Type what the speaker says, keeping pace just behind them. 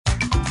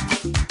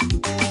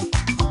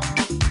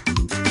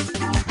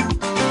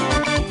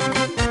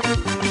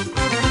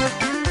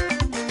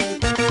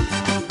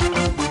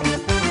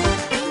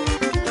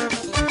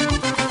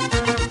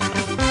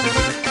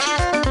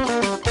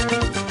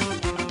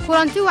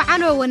kulanti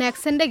wacan oo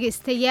wanaagsan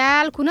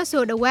dhageystayaal kuna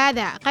soo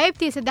dhawaada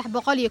qaybtii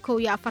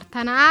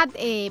 341aad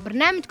ee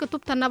barnaamijka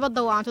tubta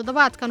nabadda oo aan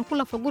toddobaadkan ku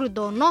lafaguri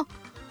doono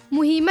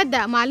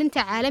muhiimadda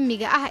maalinta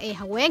caalamiga ah ee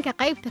haweenka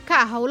qaybta ka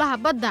ah howlaha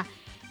badda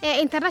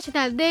ee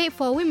International Day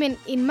for Women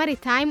in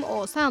Maritime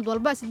oo sanad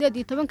walba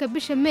 18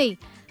 bisha May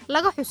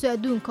laga xuso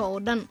adduunka oo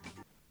dhan.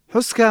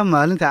 xuska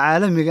maalinta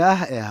caalamiga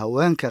ah ee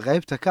haweenka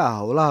qaybta ka ah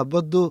howlaha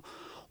baddu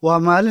waa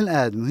maalin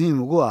aad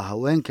muhiim ugu ah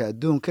haweenka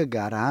adduunka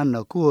gaar ahaan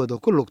kuwooda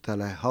ku lugta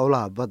leh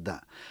howlaha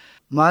badda.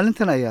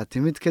 maalintan ayaa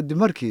timid kadib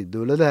markii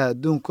dowladaha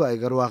adduunku ay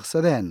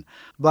garwaaqsadeen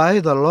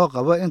baahida loo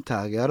qabo in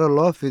taageero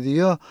loo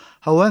fidiyo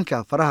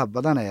haweenka faraha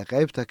badan ee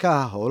qaybta ka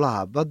ah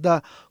howlaha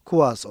badda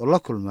kuwaas oo la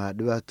kulma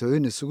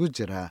dhibaatooyin isugu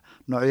jira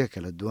noocyo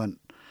kala duwan.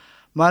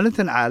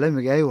 maalintan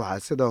caalamiga ah waxaa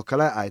sidoo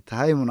kale ay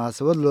tahay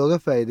munaasabad looga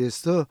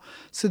faa'iideysto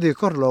sidii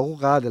kor loogu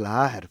qaadi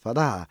lahaa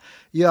xirfadaha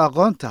iyo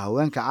aqoonta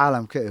haweenka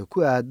caalamka ee ku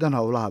aadan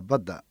howlaha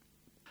badda.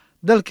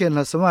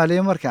 dalkeena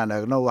Soomaaliya markaan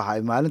eegno waxa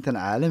ay maalintan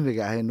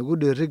caalamiga ah nagu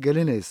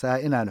dhiirigelinaysaa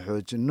inaan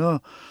xoojino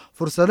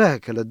fursadaha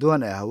kala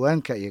duwan ee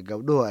haweenka iyo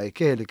gabdhuhu ay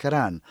ka heli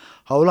karaan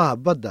howlaha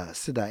badda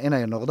sida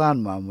inay noqdaan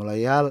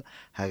maamulayaal,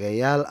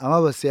 hagayaal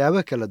amaba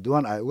siyaabo kala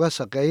duwan ay uga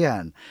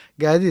shaqeeyaan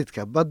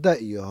gaadiidka badda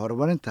iyo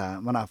horumarinta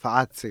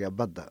manaafacaadsiga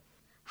badda.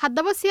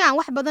 Haddaba si aan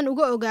wax badan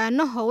uga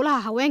ogaano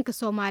howlaha haweenka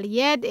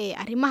Soomaaliyeed ee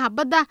arrimaha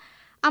badda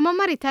ama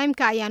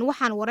Maritime-ka ayaan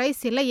waxaan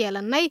waraysi la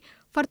yeelanay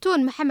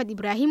Fartuun Maxamed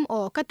Ibraahim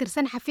oo ka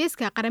tirsan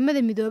xafiiska qaramada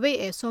midoobay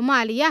ee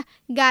Soomaaliya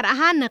gaar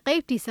ahaan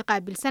qaybtiisa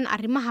qaabilsan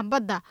arrimaha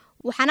badda.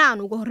 waxaana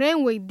aan ugu horreyn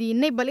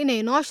weydiinay bal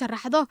inay noo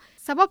sharaxdo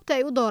sababta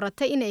ay u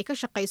dooratay inay ka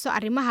shaqeyso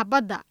arrimaha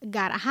badda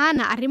gaar ahaan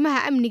arrimaha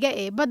amniga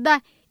ee badda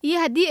iyo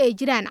haddii ay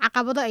jiraan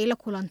caqabado ay la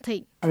kulantay.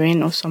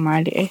 haween oo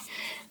Soomaali ah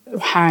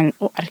waxaan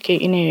u arkay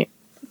inay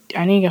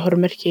aniga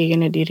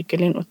horumarkeygana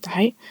dhiirigelin u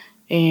tahay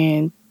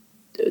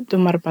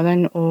dumar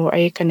badan oo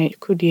ayakana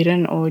ku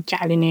dhiiran oo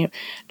jecel inay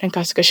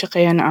dhankaas ka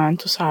shaqeeyaan aan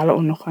tusaale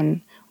u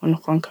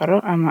noqon karo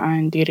ama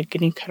aan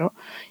dhiirigelin karo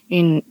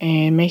in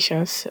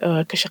meeshaas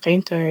ka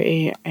shaqeynta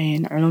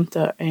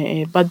culumta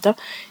badda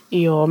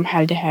iyo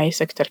maxaa la dhahay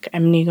sektorka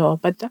amniga oo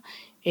badda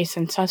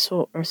aysan saas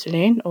u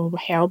cusleen oo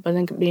waxyaabo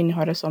badan gabdhihii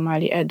hore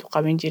Soomaaliya aad u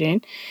qaban jireen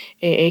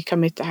ay ka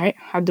mid tahay.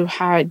 hadda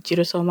waxaa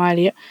jira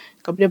Soomaaliya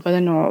gabdho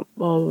badan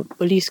oo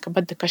booliiska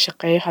badda ka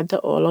shaqeeya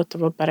hadda oo loo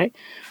tababaray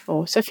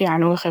oo si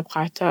fiican uga qayb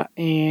qaata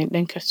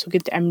dhanka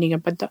sugidda amniga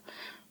badda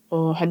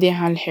oo haddii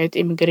ahaan lahayd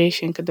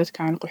immigrationka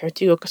dadkan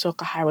qaxootiga kasoo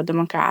qaxay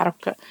waddamanka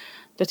Carabka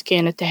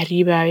dadkeena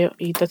tahriibayo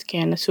iyo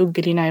dadkeena soo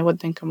gelinayo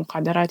waddanka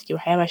muqaadaraadka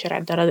waxyaabaha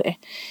sharci darrada ah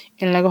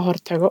in laga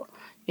hortago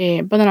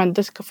badanaa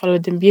dadka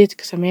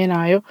falladambiyeedka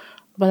sameynayo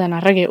badanaa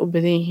ragay u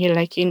badan yihiin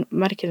laakiin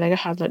markii laga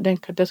hadlo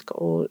dhanka dadka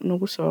oo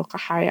nagu soo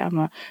qaxaya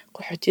ama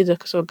qaxootiga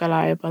kasoo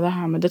galaya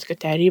badaha ama dadka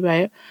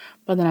tahriibayo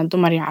badanaa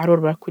dumar iyo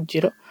caruur baa ku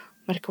jiro.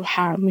 marka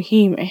waxaa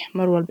muhiim ah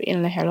mar walba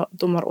in la helo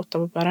dumar u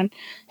tababaran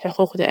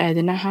xuquuqda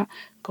aadanaha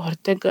ka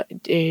hortaga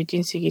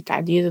jinsiga iyo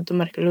tacdiyada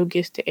dumarka loo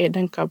geysto ee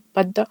dhanka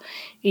badda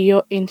iyo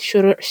in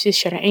shuruuc si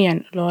sharciyan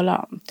loola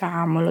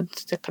tacaamulo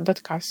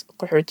dadkaas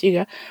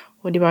qaxootiga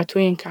oo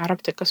dhibaatooyinka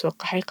Carabta kasoo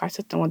qaxay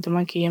qaasatan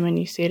waddamanka Yemen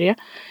iyo Syria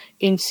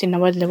in si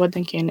nabad leh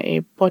waddankeena ay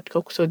boodka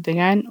kusoo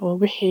degaan oo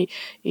wixii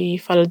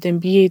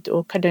falladambiyeed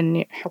oo ka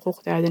dhan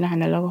xuquuqda aadanaha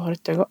laga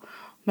hortago.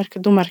 marka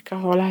dumarka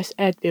howlahaas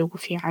aad bay ugu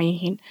fiican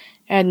yihiin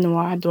aadna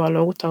waa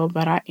loogu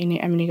tababaraa inay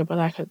amniga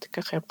badda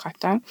ka qayb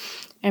qaataan.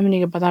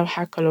 amniga badda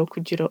waxaa kaloo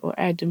ku jira oo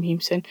aad u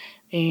muhiimsan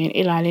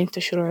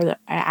ilaalinta shuruucda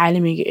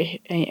caalamiga ah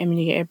ee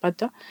amniga ee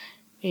badda.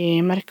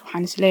 marka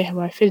waxaan isleeyahay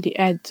waa fildi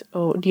aad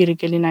oo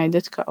dhiirigelinaya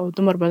dadka oo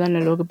dumar badanna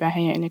looga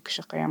baahan yahay inay ka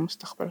shaqeeyaan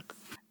mustaqbalka.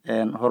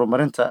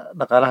 horumarinta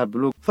dhaqaalaha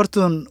buluug.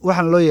 Fartuun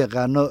waxaan loo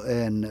yaqaano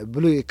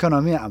blue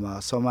economy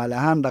ama Soomaali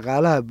ahaan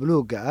dhaqaalaha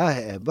buluuga ah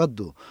ee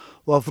baddu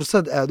waa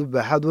fursad aad u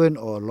baaxad weyn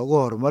oo lagu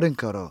horumarin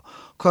karo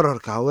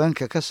kororka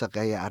haweenka ka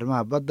shaqeeya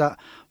arrimaha badda.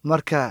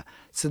 marka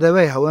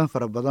sidee haween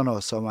fara badan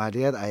oo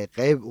Soomaaliyeed ay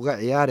qayb uga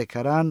ciyaari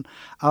karaan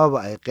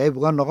amaba ay qayb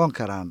uga noqon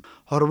karaan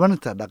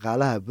horumarinta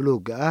dhaqaalaha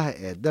buluuga ah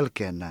ee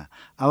dalkeena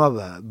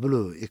amaba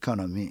blue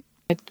economy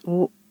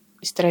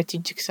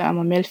istaraatiijigsa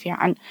ama meel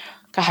fiican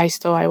ka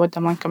haysto ay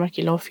waddamanka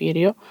markii loo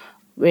fiiriyo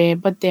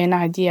baddeena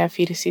haddii aad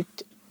fiirisid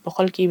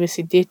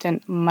 80%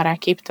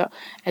 maraakiibta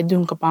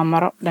adduunka baa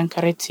maro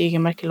dhanka Red Sea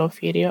markii loo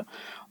fiiriyo.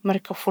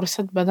 marka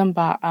fursad badan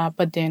baa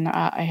baddeena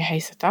ay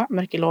haysataa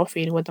markii loo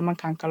fiiriyo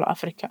waddamankan kale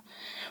Afrika.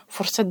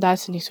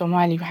 fursadaasni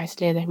Soomaaliya waxay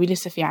isleedahay wili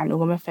si fiican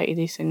ugama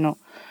faa'iideysano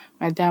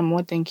maadaama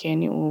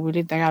waddankeeni uu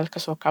wili dagaal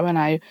kasoo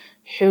kabanayo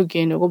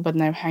xooggeena ugu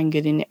badnaa waxaan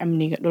gelinay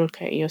amniga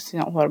dhulka iyo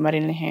sidaan u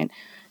horumarin lahayn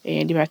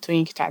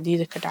dhibaatooyinka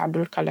tacdiyada ka dhaca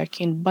dhulka.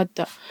 laakiin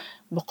badda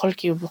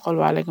 100%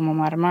 waa lagama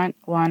maarmaan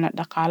waana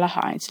dhaqaalaha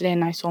aan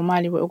isleenahay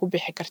Soomaaliya way ugu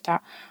bixi kartaa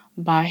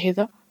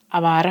baahida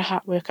abaaraha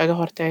way kaga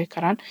hortagi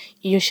karaan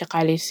iyo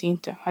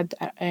shaqaaleysiinta.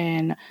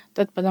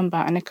 dad badan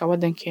baa anaka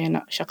waddankeena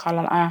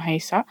shaqaale la'aan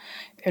haysa.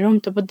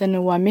 culumta baddana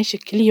waa meesha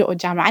kaliya oo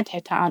jaamacad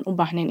xitaa aan u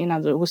baahnayn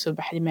inaad uga soo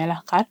baxday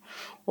meelaha qaar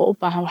oo u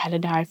baahan waxa la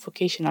dhahay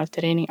vocational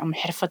training ama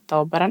xirfad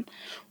tababaran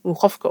uu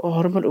qofka oo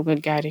horumar uga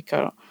gaari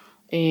karo.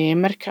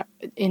 marka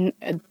in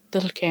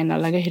dalkeena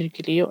laga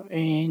hirgeliyo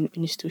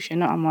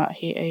institutiono ama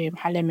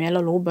meelo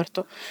lagu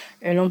barto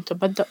culumta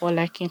badda oo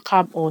laakiin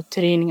qaab oo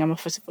training ama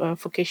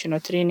vocational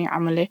training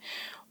camal leh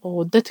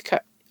oo dadka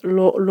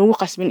lagu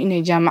qasbin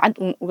inay jaamacad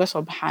uga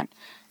soo baxaan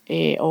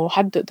oo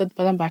hadda dad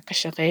badan baa ka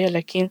shaqeeya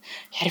laakiin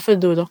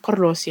xirfadooda kor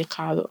loo sii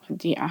qaado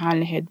haddii ahaan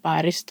lahayd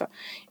baarista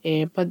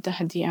badda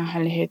haddii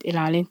ahaan lahayd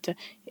ilaalinta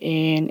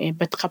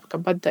badqabka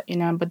badda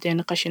inaan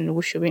baddeena qashin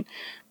lagu shubin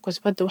because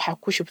badda waxaa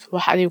ku shubto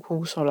wax adiga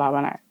kugu soo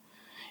laabanayo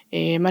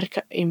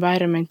marka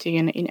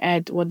environmentigana in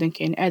aad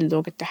wadankeena aad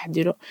looga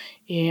taxdiro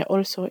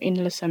also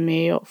in la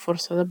sameeyo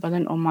fursado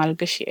badan oo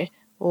maalgashi ah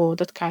oo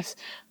dadkaas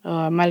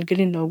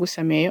maalgelin loogu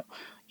sameeyo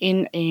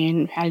in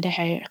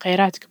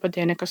kheyraadka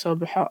baddeena kasoo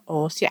baxo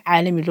oo si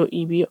caalami loo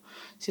iibiyo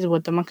sida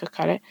wadamanka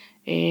kale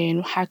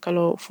waxaa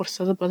kaloo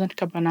fursado badan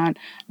ka banaan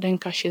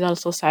dhanka shidaal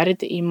soo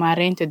saarida iyo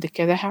maareynta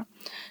dekedaha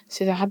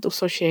sida hadda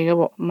usoo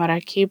sheegaba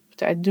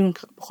maraakiibta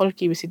adduunka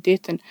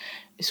 80%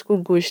 isku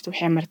gooysto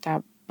waxay martaa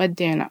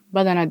baddeena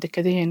badanaa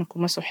dekadaheena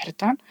kuma soo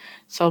xirtaan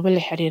sababo la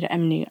xiriira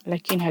amniga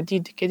laakiin haddii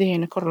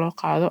dekadaheena kor loo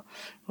qaado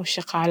oo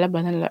shaqaale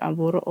badan la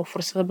abuuro oo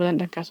fursado badan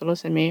dhankaas loo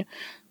sameeyo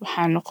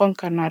waxaa noqon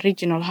karnaa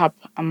regional hub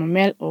ama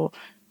meel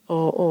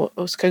oo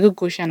iskaga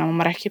gooshaan ama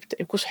maraakiibta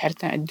ay kusoo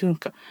xirtaan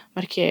adduunka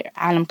markii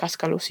caalamkaas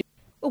kale usii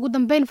ugu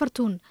dambeyn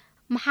Fartuun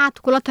maxaad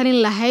kula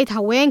talin lahayd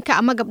haweenka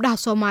ama gabdhaha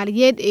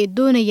Soomaaliyeed ee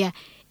doonaya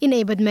in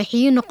ay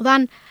badmaaxiin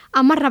noqdaan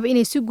ama raba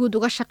inay si guud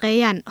uga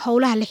shaqeeyaan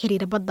howlaha la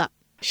xiriira badda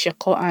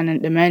shaqo aanan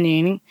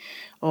dhamaanaynin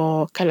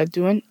oo kala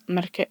duwan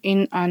marka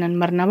in aanan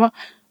marnaba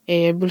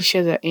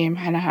bulshada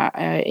maxanaha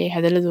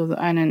hadaladooda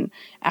aanan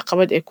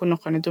caqabad ay ku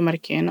noqon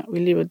dumarkeena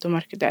waliba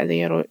dumarka da'da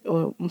yar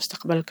oo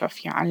mustaqbalka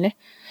fiican leh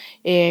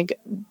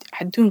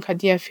adduunka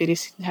haddii aad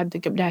fiirisid hadda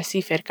gabdhaha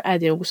seafareka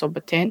aad ay ugu soo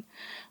bateen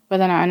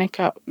badanaa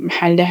anaka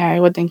maxaa la dhahay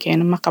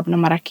wadankeena ma qabno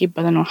maraakiib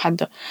badan oo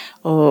hadda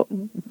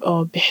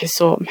oo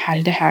bixiso maxaa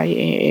la dhahay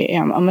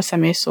ama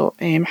sameyso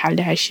maxaa la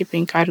dhahay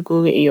shipping cargo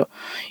iyo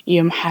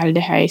maxaa la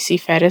dhahay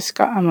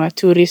seafareska ama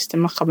tourist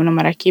ma qabno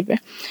maraakiib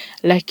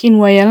laakiin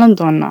waa yeelan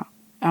doonaa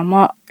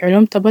ama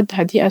culumta badda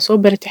haddii aad soo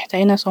baratay xitaa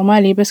inaad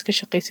Soomaaliya bas ka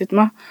shaqaysid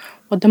ma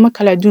wadamo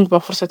kale adduunka baa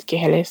fursad ka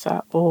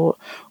helaysaa oo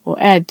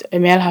aad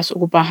meelahaas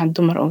ugu baahan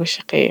dumar uga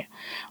shaqeeya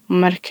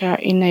marka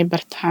inay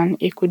bartaan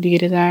ay ku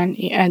dhiiradaan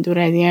ay aad u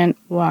raadiyaan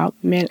waa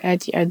meel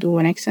aad iyo aad u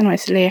wanaagsan oo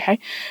isleeyahay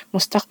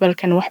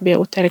mustaqbalkan wax bay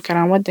u tari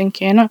karaan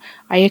wadankeena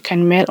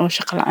ayakan meel oo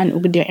shaqo la'aan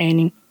uga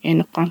dhiceynin ay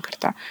noqon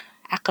kartaa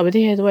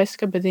caqabadaheedu waa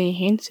iska badan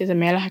yihiin sida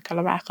meelaha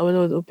kaleba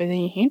caqabadooda u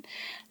badan yihiin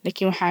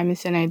laakiin waxaa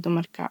aaminsanahay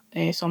dumarka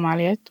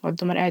Soomaaliyeed waa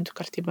dumar aad u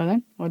karti badan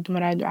waa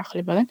dumar aad u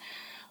caqli badan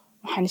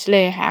waxaan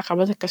isleeyahay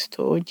caqabado kasta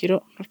oo jiro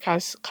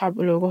markaas qaab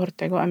looga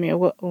hortago ama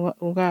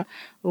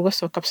uga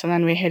soo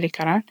kabsadaan way heli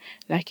karaan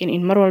laakiin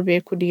in mar walba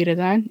ay ku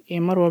dhiiradaan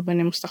mar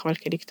walbana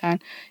mustaqbalka dhigtaan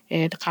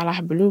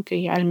dhaqaalaha buluuga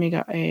iyo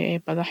cilmiga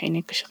badaha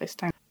inay ka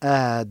shaqeystaan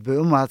aad bay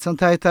u mahadsan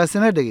tahay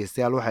taasina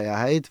dhegeystayaal waxay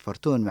ahayd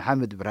Fartuun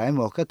Maxamed Ibraahim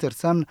oo ka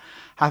tirsan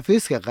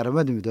xafiiska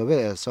qaramada midoobay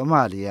ee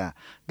Soomaaliya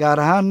gaar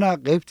ahaan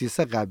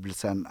qaybtiisa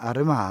qaabilsan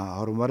arrimaha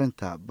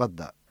horumarinta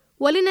badda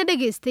walina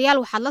dhegeystayaal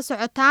waxaad la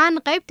socotaan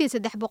qaybtii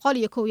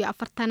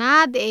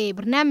 341aad ee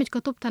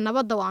barnaamijka tubta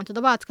nabadda oo aan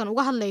toddobaadkan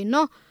uga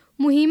hadlayno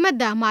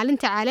muhiimadda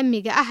maalinta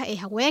caalamiga ah ee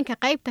haweenka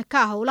qaybta ka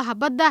howlaha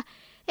badda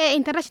ee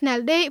International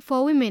Day for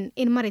Women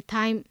in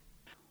Maritime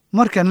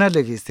markana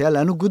dhegeystayaal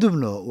aanu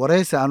gudubno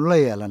waraysi aanu la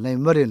yeelanay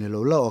Marian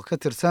Hilowle oo ka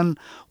tirsan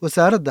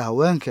wasaaradda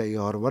haweenka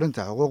iyo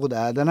horumarinta xuquuqda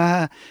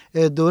aadanaha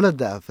ee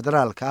dowladda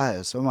federaalka ah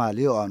ee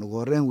Soomaaliya oo aan ugu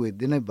horreyn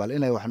weydiinay bal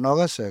inay wax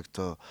nooga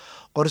sheegto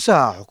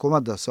qorshaha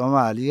xukuumadda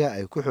Soomaaliya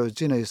ay ku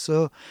xoojinayso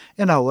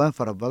in haween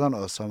fara badan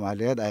oo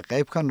Soomaaliyeed ay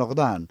qayb ka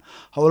noqdaan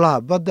howlaha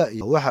badda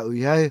iyo waxa uu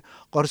yahay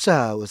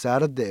qorshaha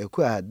wasaaradda ee ku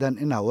aadan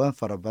in haween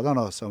fara badan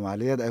oo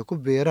Soomaaliyeed ay ku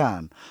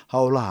biiraan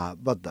howlaha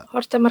badda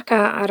horta marka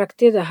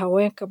aragtida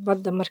haweenka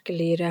badda marka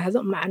la yiraahdo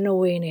macno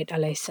weyn ay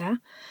dhalaysaa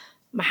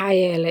maxaa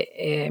yeelay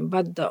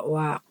badda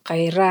waa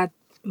kheyraad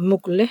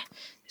mug leh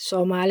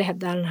Soomaali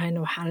haddaan nahayna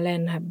waxaan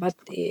leenahay bad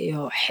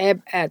iyo xeeb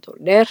aad u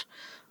dheer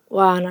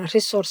waana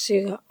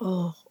resourciga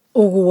oo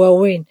ugu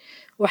waaweyn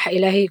waxa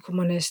Ilaahay ku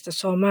maneysta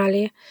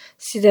Soomaaliya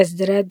sidaas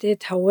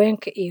daraadeed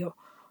haweenka iyo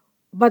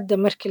badda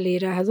marka la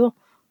yiraahdo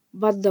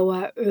badda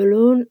waa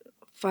culun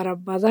fara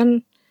badan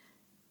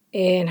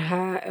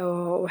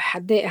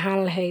hadday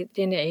ahaan lahayd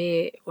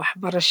dhinacii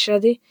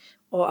waxbarashadii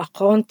oo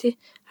aqoonti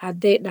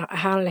hadday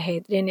ahaan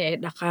lahayd dhinacii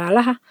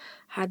dhaqaalaha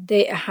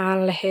hadday ahaan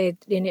lahayd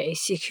dhinacii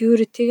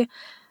securityga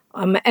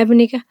ama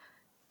amniga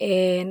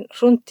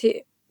runtii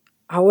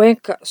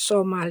haweenka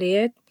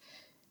Soomaaliyeed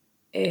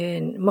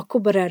ma ku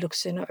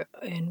baraarugsana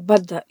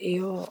badda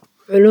iyo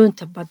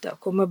culunta badda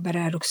kuma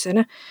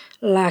baraarugsana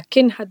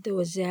laakiin hadda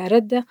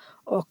wasaaradda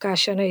oo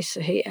kaashanaysa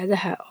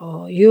hay-adaha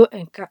oo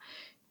UN-ka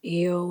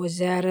iyo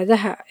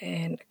wasaaradaha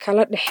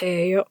kala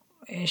dhexeeyo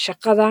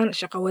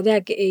shaqo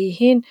wadaaga ay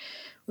yihiin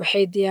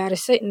waxay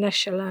diyaarisay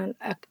National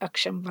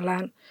Action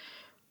Plan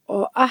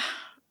oo ah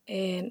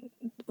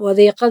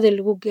wadiiqadii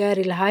lagu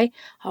gaari lahay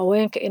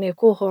haweenka inay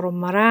ku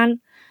horumaraan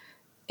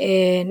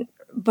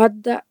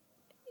badda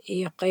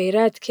iyo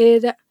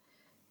kheyraadkeeda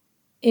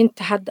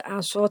inta hadda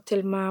aan soo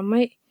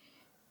tilmaamay.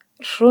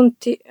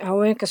 Runtii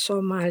haweenka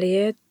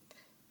Soomaaliyeed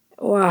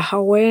waa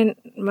haween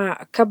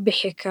ka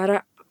bixi kara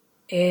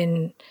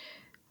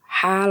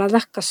xaalada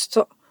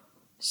kasto.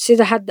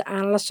 Sida hadda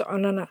aan la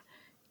soconana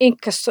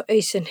inkastoo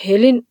aysan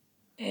helin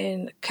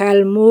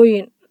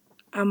kaalmooyin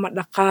ama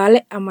dhaqaale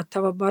ama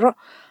tababaro,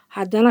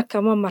 haddana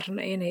kama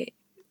marna inay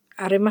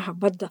arrimaha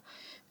badda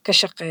ka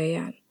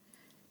shaqeeyaan.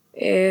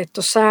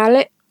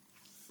 Tusaale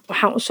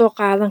waxaan usoo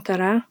qaadan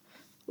karaa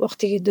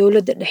waqtigii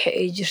dowladda dhexe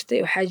ay jirtay,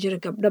 waxaa jira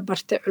gabdho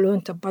bartay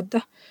culuumta badda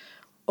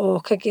oo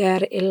ka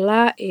gaaray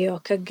ilaa iyo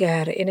ka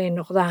gaaray inay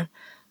noqdaan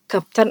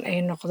kabtan,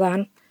 ay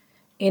noqdaan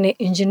inay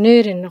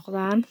engineering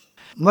noqdaan.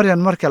 Maryan,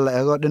 marka la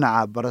eego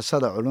dhinaca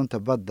barashada culuumta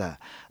badda,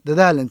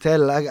 dadaal intee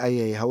la'eg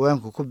ayay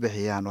haweenku ku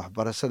bixiyaan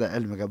waxbarashada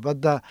cilmiga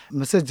badda,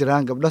 mase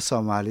jiraan gabdho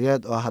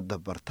Soomaaliyeed oo hadda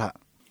barta?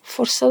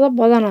 Fursado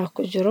badanaa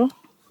ku jiro,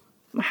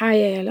 maxaa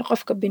yeelay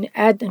qofka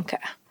bini'aadanka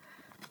ah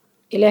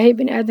Ilaahay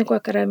bini'aadanka waa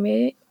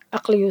karaameeyey,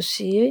 aqliguu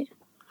siiyey.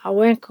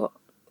 Haweenka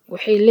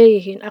waxay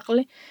leeyihiin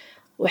aqli,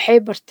 waxay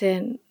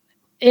barteen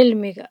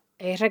cilmiga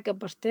ay ragga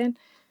barteen.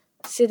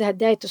 Sida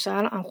hadday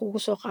tusaale aan kugu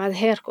soo qaado,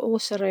 heerka ugu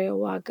sareeyo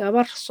waa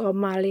gabar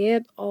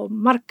Soomaaliyeed oo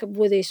markab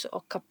wadayso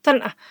oo kabtan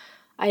ah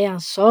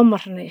ayaan soo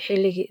marnay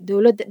xilligii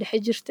dowladda dhexe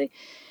jirtay.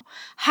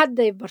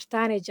 Hadday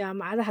bartaan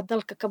jaamacadaha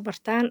dalka ka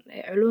bartaan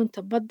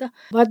culuumta badda.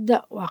 Badda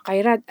waa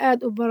kheyraad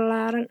aad u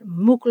ballaaran,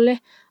 mug leh,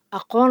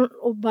 aqoon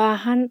u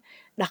baahan,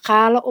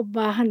 dhaqaalo u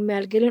baahan,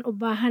 maalgelin u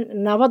baahan,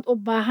 nabad u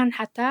baahan.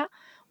 Xataa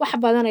wax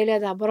badan ay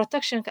leedahay.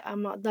 Protectionka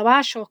ama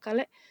dabaashoo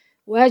kale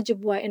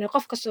waajib waa inay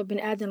qof kastoo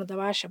bini'aadan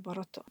dabaasha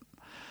barato.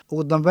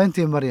 Ugu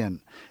dambeyntii Maryan,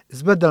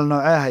 isbeddel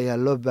noocee ah ayaa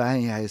loo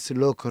baahan yahay si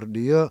loo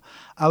kordhiyo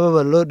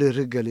amaba loo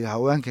dhiirigeliyo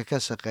haweenka ka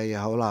shaqeeya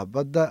howlaha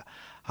badda,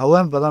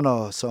 haween badan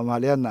oo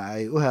Soomaaliyeedna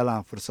ay u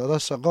helaan fursado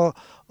shaqo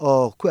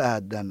oo ku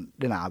aadan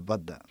dhinaca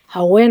badda?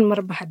 Haween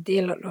marba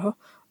haddii la dhaho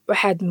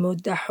waxaad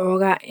moodaa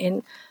xoogaa in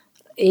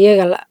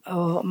iyaga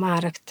oo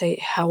maaragtay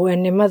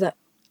haweennimada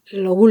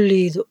lagu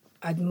liido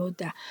aad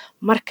moodaa.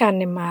 Markaan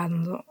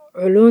nimaadno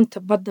culuumta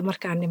badda,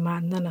 markaan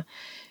nimaadnana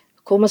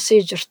kuma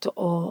sii jirto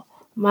oo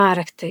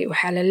maaragtay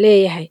waxaa la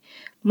leeyahay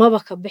maba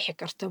ka bixi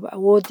kartoba,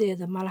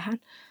 awoodeeda ma lahan.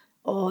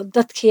 Oo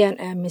dadkii aan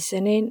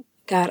aaminsanayn,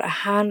 gaar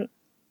ahaan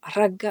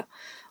ragga,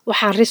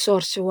 waxaan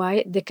resource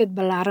waaye, deked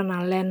ballaaran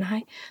aan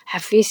leenahay,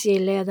 xafiisyay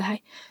leedahay.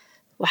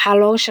 Waxaa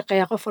looga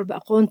shaqeeyaa qof walba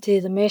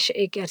aqoonteeda meesha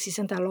ay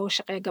gaarsiisantaha looga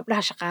shaqeeya.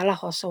 Gabdhaha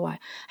shaqaalaha hoose waaye,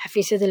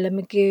 xafiisyada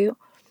lama geeyo,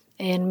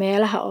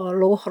 meelaha oo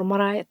lagu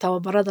hormarayo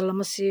tababarada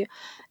lama siiyo.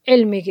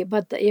 Cilmigii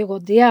badda iyagoo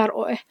diyaar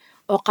u ah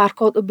oo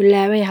qaarkood u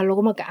bilaaban yahay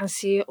laguma gacan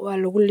siiyo, waa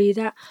lagu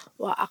liidaa.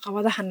 Waa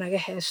caqabadaha naga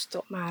haysto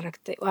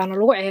maaragtay, waana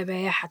lagu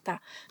ceebeeyaa. Xataa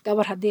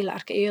gabar haddii la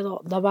arkay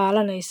iyadoo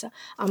dabaalanaysa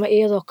ama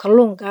iyadoo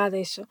kalluun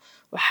gaadayso,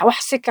 wax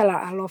si kala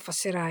ah loo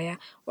fasirayaa.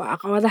 Waa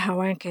caqabadaha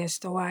haweenka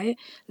haysta waaye.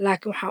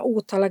 Laakiin waxaan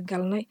ugu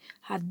talagalnay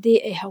haddii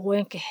ay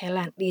haweenka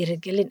helaan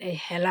dhiirigelin, ay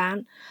helaan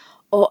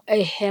oo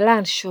ay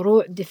helaan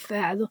shuruuc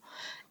difaacdo,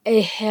 ay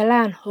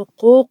helaan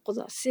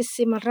xuquuqda si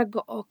siman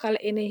ragga oo kale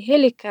inay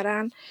heli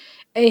karaan,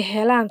 ay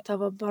helaan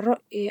tababaro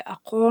iyo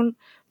aqoon,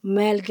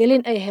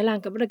 maalgelin ay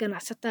helaan. Gabdho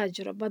ganacsataa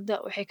jiro, badda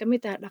waxay ka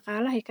mid tahay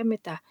dhaqaalahay ka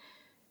mid tahay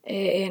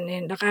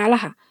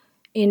dhaqaalaha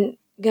in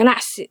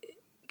ganacsi.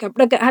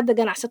 Gabdho hadda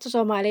ganacsato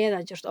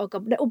Soomaaliyeed jirto oo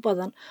gabdho u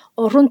badan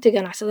oo runtii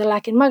ganacsada,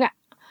 laakiin magac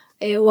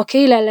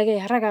wakiila laga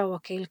yahay, ragaa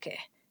wakiilka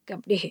ah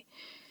gabdhihii.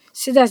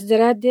 Sidaas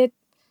daraaddeed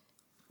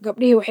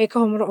gabdhihii waxay ka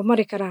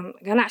hormari karaan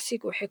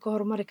ganacsiga, waxay ka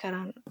hormari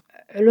karaan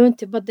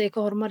culuumta badda, ay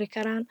ka hormari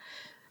karaan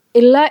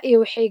ilaa iyo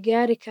waxay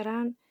gaari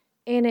karaan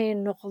inay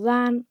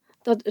noqdaan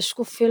dad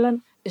isku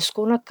filan,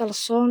 iskuna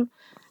kalsoon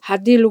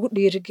haddii lagu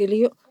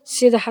dhiirigeliyo.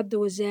 Sida hadda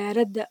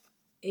wasaaradda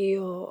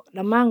iyo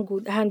dhammaan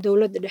guud ahaan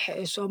dowladda dhexe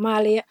ee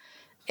Soomaaliya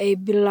ay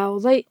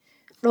bilowday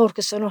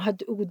dhowrka sano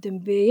hadda ugu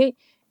dambeeyey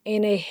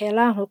inay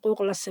helaan xuquuq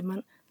la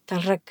siman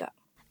tan ragga.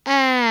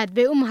 aad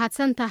bay u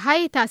mahadsan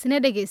tahay. taasina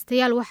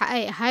dhegaystayaal waxa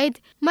ay ahayd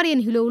Maryan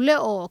Hilowle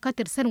oo ka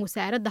tirsan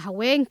wasaaradda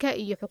haweenka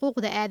iyo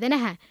xuquuqda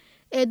aadanaha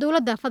ee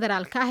dowladda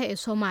federaalka ah ee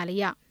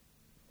Soomaaliya.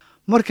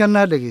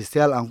 Markana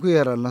dhegaystayaal aan ku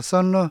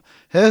yeeranasanno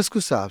hees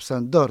ku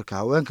saabsan doorka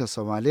haweenka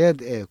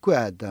Soomaaliyeed ee ku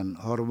aadan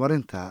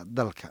horumarinta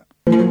dalka.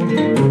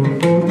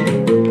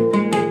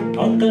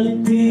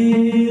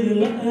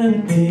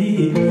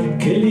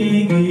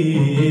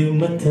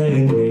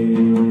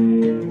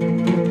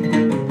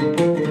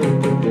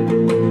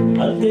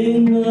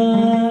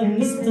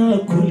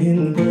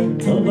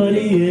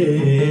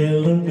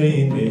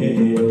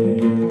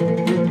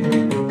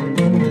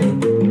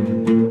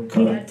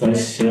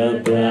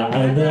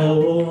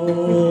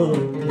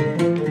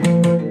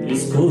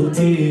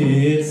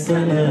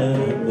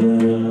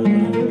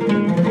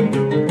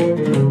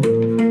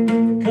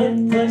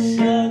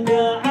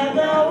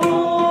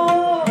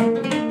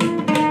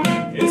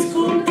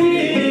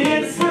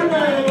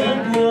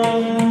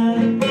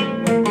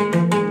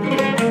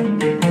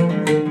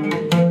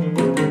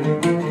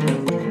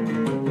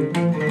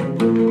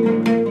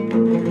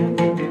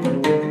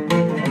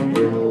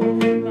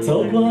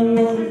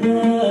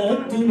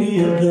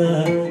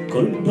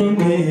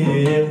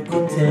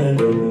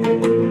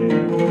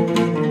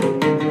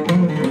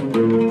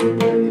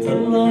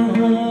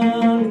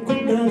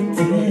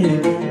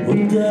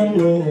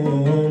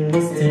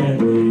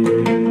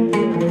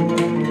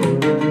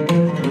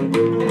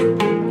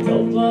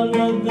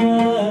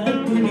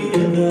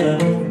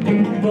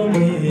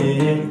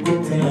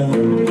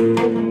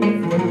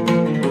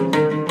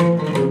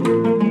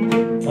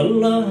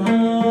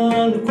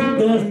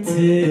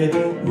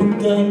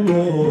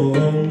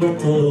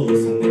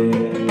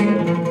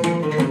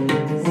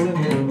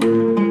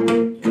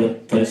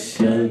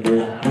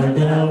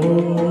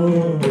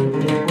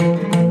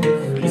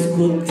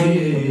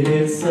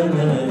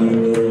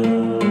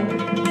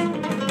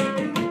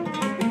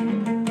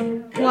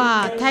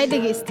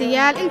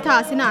 dhegeystayaal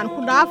intaasina aan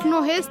ku dhaafno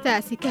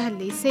heestaasi ka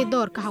hadlaysay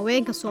doorka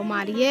haweenka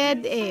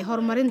Soomaaliyeed ee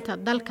horumarinta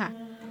dalka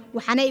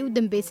waxaana ay u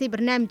dambeysay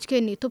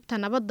barnaamijkeennii tubta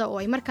nabadda oo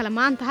ay mar kale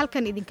maanta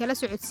halkan idinkala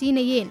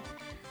socodsiinayeen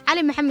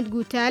cali maxamed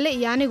guutaale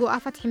iyo anigoo ah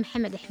Fatxi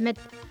Maxamed Axmed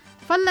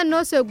fadlan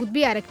noo soo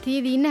gudbi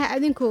aragtiyadiina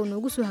adinkoo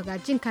noogu soo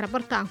hagaajin kara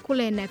barta aan ku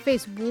leenahay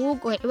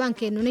Facebook oo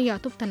ciwaankeenuna yahay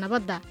tubta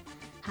nabadda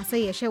hase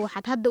yeeshee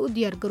waxaad hadda u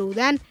diyaar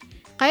garowdaan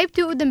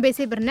qaybtii u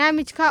dambeysay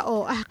barnaamijka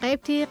oo ah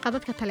qaybtii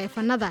qadadka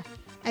taleefanada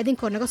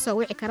adinkoo naga soo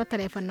wici kara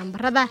taleefan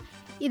nambarada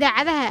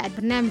idaacadaha aad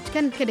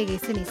barnaamijkan ka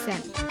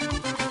dhageysanaysaan